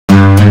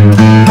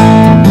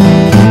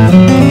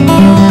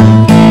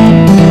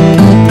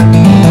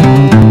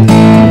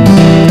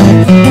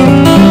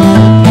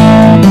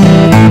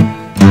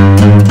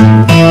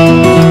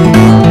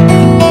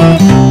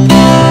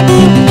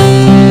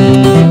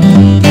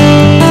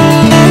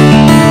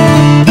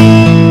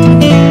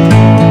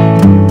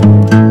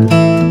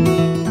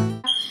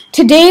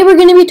Today we're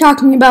going to be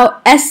talking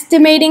about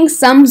estimating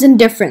sums and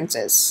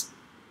differences.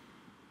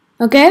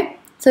 Okay?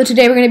 So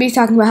today we're going to be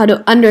talking about how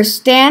to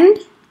understand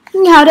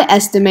and how to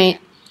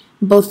estimate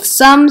both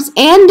sums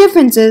and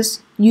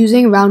differences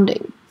using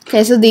rounding.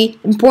 Okay, so the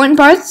important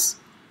parts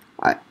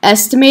are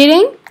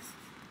estimating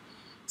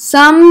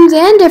sums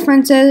and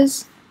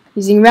differences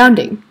using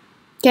rounding.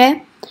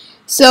 Okay?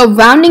 So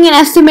rounding and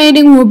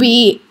estimating will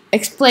be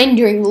explained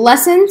during the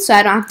lesson, so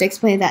I don't have to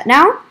explain that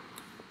now.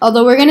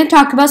 Although we're going to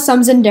talk about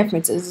sums and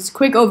differences. It's a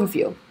quick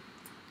overview.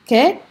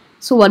 Okay,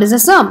 so what is a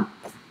sum?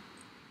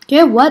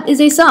 Okay, what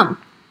is a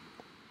sum?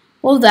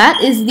 Well,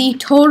 that is the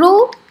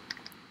total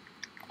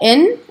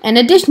in an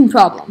addition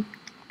problem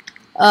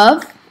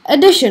of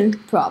addition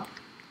prob.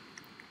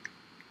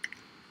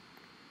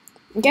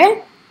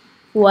 Okay,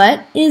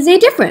 what is a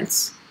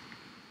difference?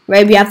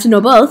 Right, we have to know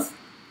both.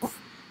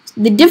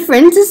 The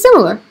difference is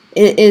similar.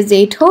 It is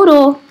a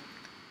total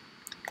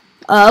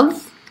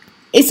of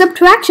a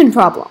subtraction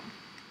problem.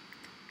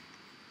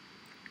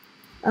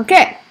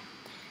 Okay,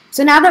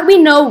 so now that we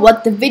know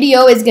what the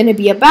video is going to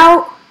be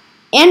about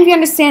and we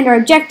understand our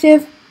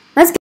objective,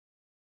 let's get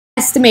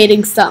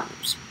estimating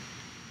sums.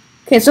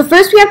 Okay, so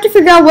first we have to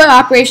figure out what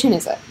operation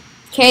is it.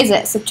 Okay, is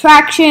it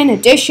subtraction,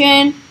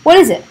 addition? What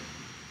is it?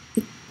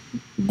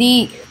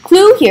 The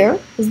clue here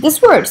is this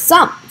word,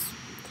 sums.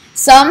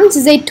 Sums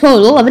is a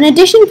total of an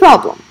addition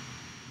problem,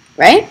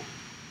 right?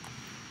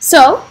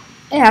 So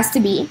it has to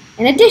be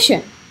an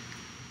addition.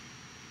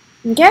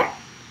 Okay?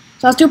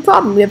 So let's do a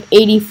problem. We have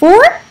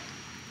 84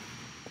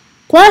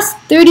 plus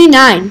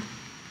 39.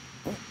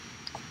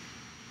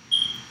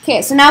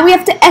 Okay, so now we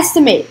have to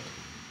estimate.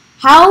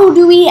 How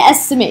do we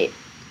estimate?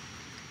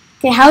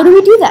 Okay, how do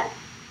we do that?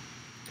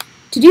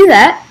 To do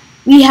that,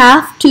 we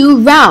have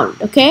to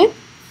round, okay?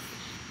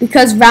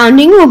 Because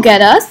rounding will get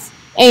us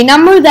a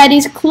number that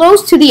is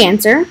close to the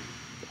answer,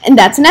 and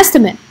that's an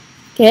estimate,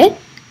 okay?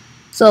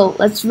 So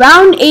let's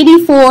round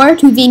 84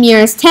 to the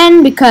nearest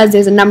 10 because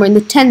there's a number in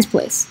the tens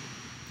place,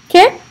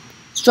 okay?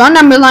 Let's draw a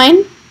number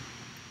line,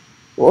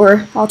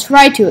 or I'll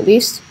try to at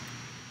least.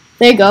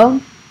 There you go.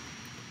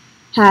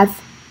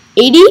 Have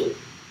 80,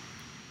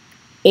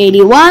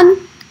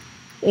 81,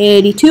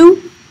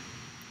 82,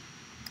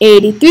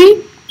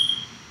 83,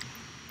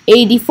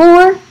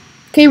 84.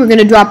 Okay, we're going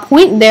to draw a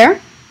point there.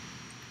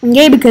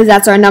 Okay, because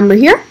that's our number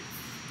here.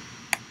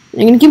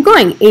 We're going to keep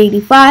going.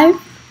 85,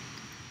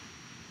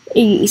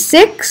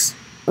 86.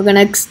 We're going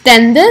to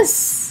extend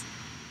this.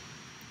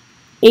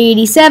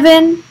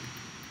 87,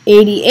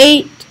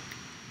 88,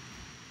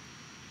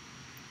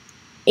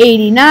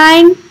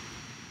 89,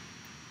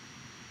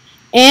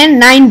 and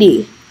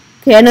 90.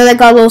 Okay, I know that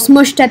got a little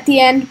smushed at the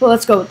end, but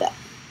let's go with that.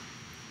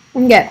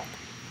 Okay,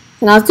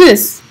 so now let's do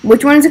this.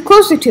 Which one is it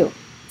closer to?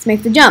 Let's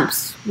make the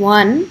jumps.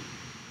 1,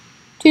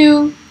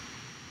 2,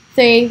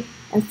 3,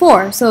 and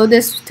 4. So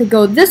this, to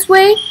go this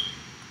way,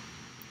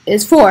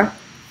 is 4.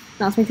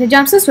 Now let's make the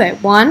jumps this way.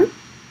 1,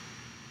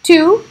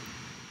 2,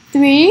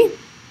 3,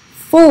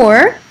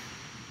 4,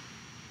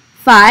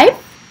 5,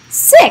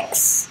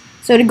 6.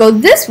 So to go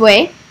this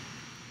way,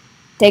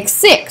 take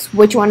 6.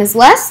 Which one is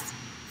less?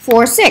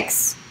 4,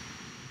 6.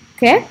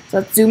 Okay, so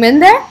let's zoom in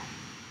there.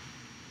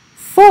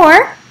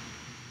 4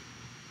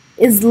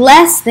 is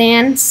less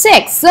than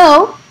 6.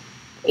 So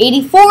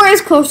 84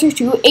 is closer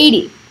to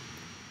 80.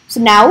 So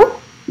now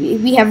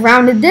we have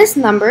rounded this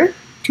number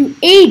to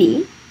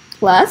 80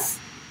 plus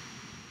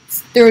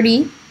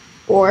 30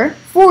 or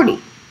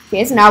 40.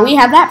 Okay, so now we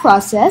have that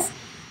process.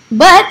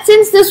 But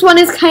since this one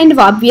is kind of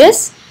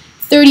obvious,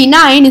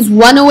 39 is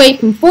 1 away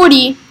from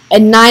 40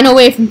 and 9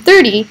 away from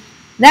 30.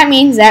 That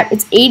means that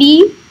it's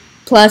 80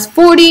 plus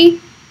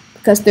 40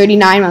 because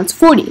 39 rounds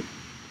 40.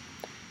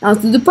 Now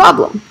let's do the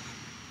problem.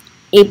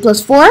 8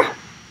 plus 4,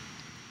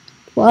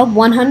 well,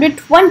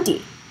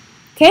 120.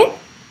 Okay?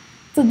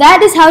 So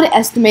that is how to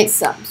estimate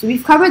sums. So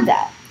we've covered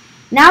that.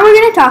 Now we're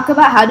going to talk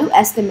about how to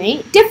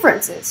estimate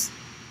differences.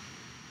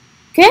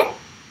 Okay?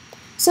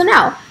 So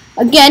now,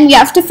 again, you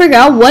have to figure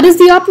out what is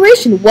the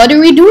operation. What are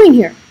we doing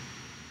here?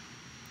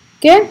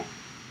 Okay?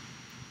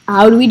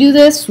 How do we do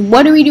this?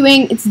 What are we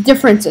doing? It's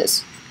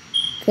differences.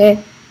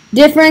 Okay?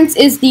 Difference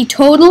is the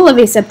total of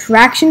a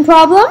subtraction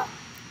problem.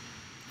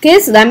 Okay,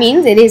 so that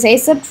means it is a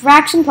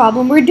subtraction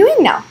problem we're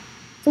doing now.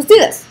 So let's do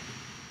this.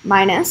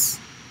 Minus.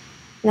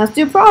 Now let's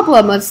do a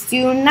problem. Let's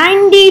do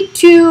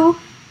 92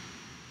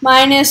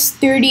 minus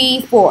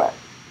 34.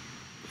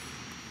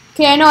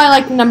 Okay, I know I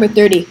like the number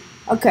 30.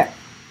 Okay.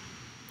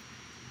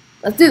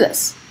 Let's do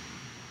this.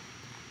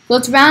 So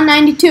let's round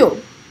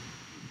 92.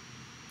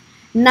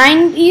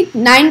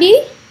 90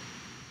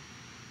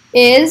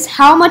 is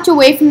how much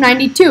away from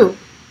 92?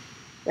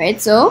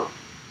 Right, so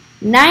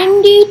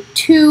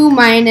 92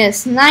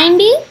 minus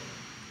 90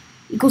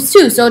 equals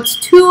 2. So it's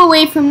 2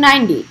 away from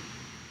 90.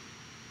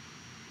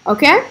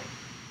 Okay?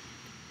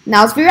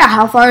 Now let's figure out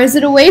how far is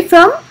it away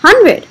from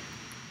 100.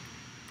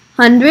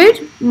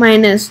 100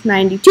 minus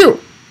 92.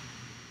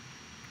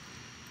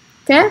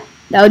 Okay?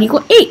 That would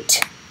equal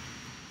 8.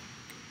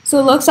 So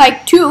it looks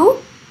like 2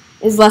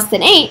 is less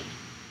than 8.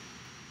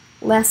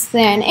 Less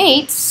than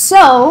 8.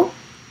 So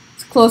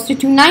closer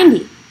to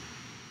 90.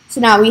 So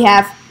now we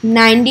have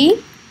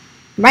 90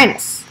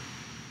 minus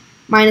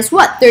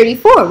what?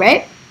 34,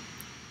 right?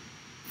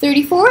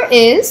 34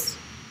 is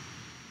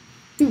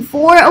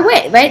 4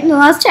 away, right? Now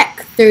let's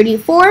check.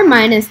 34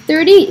 minus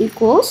 30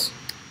 equals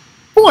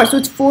 4. So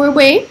it's 4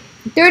 away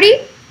from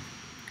 30.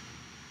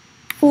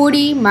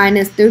 40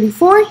 minus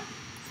 34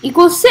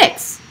 equals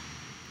 6.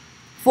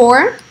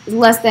 4 is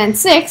less than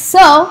 6,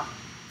 so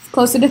it's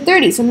closer to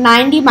 30. So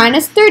 90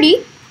 minus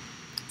 30,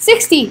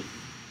 60.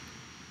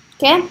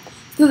 Okay,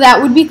 so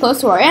that would be close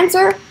to our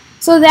answer.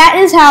 So that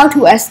is how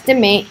to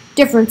estimate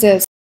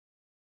differences.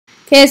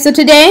 Okay, so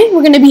today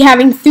we're going to be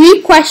having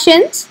 3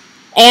 questions,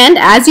 and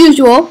as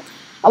usual,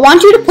 I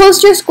want you to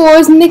post your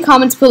scores in the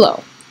comments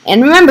below.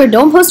 And remember,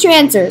 don't post your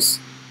answers.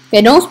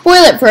 Okay, don't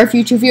spoil it for our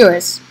future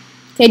viewers.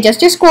 Okay,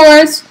 just your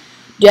scores.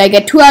 Do I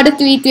get 2 out of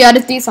 3, 3 out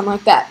of 3, something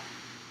like that.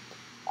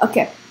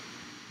 Okay,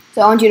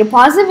 so I want you to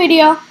pause the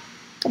video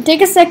and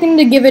take a second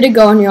to give it a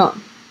go on your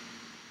own.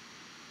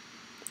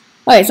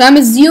 Alright, so I'm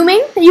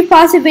assuming that you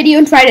paused the video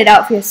and tried it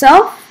out for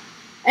yourself.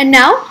 And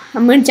now,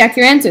 I'm going to check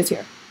your answers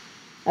here.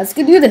 Let's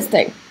go do this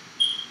thing.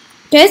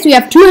 Okay, so we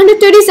have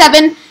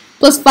 237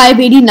 plus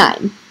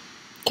 589.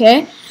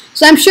 Okay,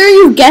 so I'm sure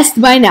you've guessed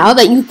by now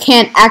that you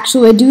can't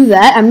actually do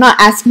that. I'm not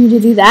asking you to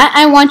do that.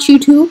 I want you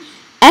to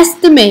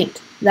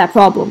estimate that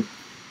problem.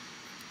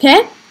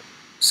 Okay,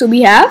 so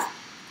we have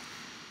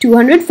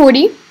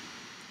 240,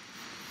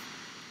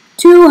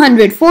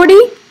 240,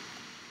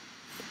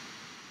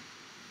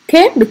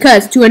 okay,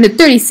 because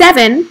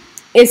 237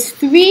 is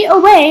 3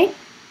 away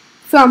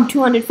from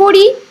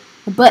 240,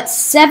 but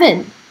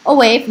 7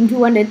 away from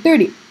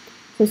 230.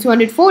 So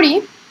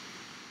 240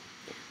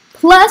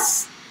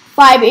 plus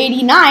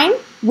 589,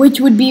 which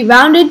would be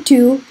rounded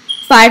to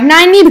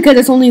 590 because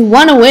it's only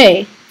 1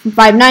 away from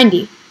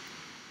 590.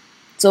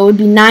 So it would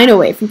be 9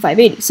 away from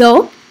 580.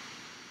 So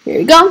here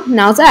we go.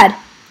 Now let's add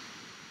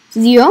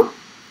 0,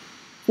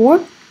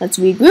 4, let's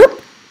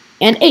regroup,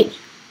 and 8.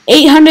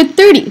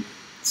 830.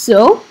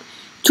 So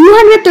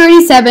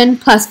 237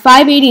 plus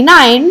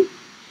 589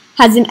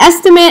 has an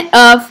estimate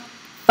of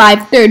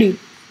 530.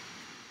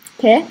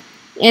 Okay,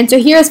 answer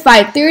here is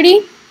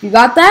 530. You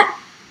got that?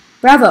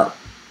 Bravo.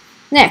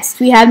 Next,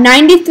 we have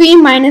 93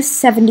 minus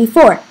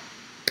 74.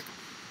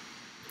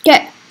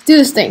 Okay, let's do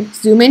this thing.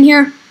 Zoom in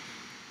here.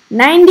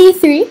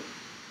 93,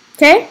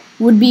 okay,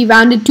 would be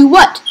rounded to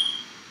what?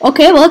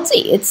 Okay, well, let's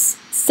see. It's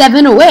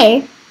 7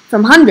 away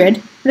from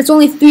 100, but it's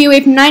only 3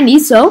 away from 90,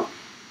 so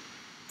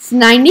it's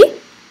 90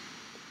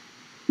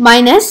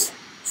 minus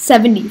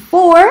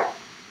 74,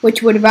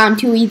 which would round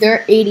to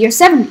either 80 or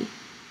 70.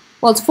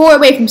 Well, it's 4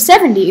 away from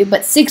 70,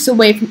 but 6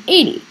 away from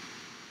 80.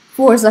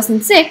 4 is less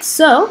than 6,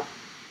 so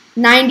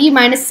 90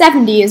 minus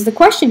 70 is the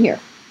question here.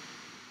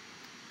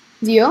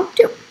 0,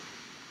 2.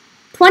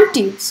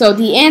 20. So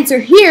the answer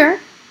here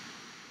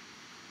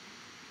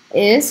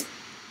is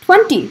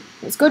 20.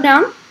 Let's go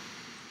down.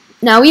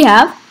 Now we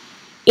have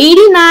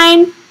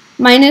 89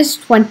 minus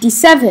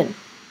 27.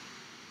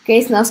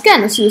 Okay, so now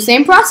again, let's do the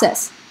same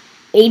process.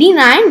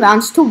 89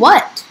 rounds to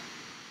what?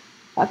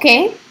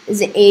 Okay,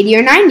 is it 80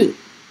 or 90?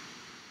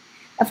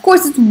 Of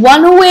course, it's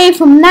 1 away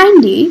from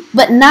 90,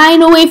 but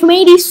 9 away from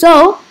 80,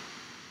 so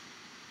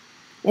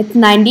it's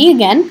 90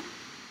 again.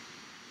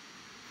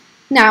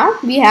 Now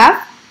we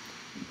have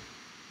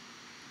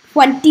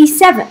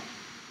 27.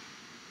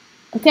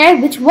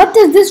 Okay, what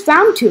does this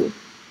round to?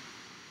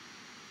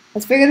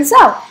 Let's figure this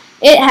out.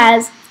 It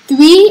has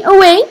 3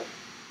 away,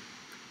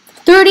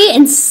 30,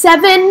 and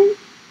 7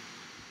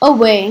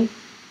 away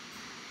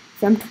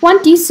from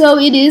 20, so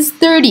it is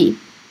 30.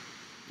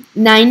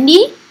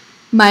 90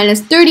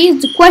 minus 30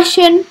 is the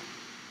question.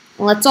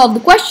 Let's solve the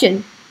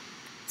question.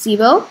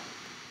 0,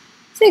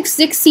 6,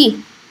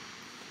 60.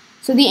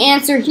 So the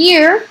answer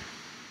here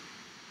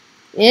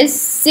is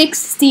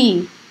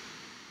 60.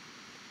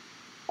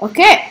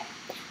 Okay.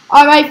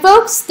 Alright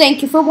folks,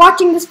 thank you for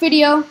watching this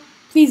video.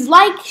 Please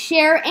like,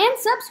 share, and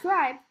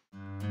subscribe.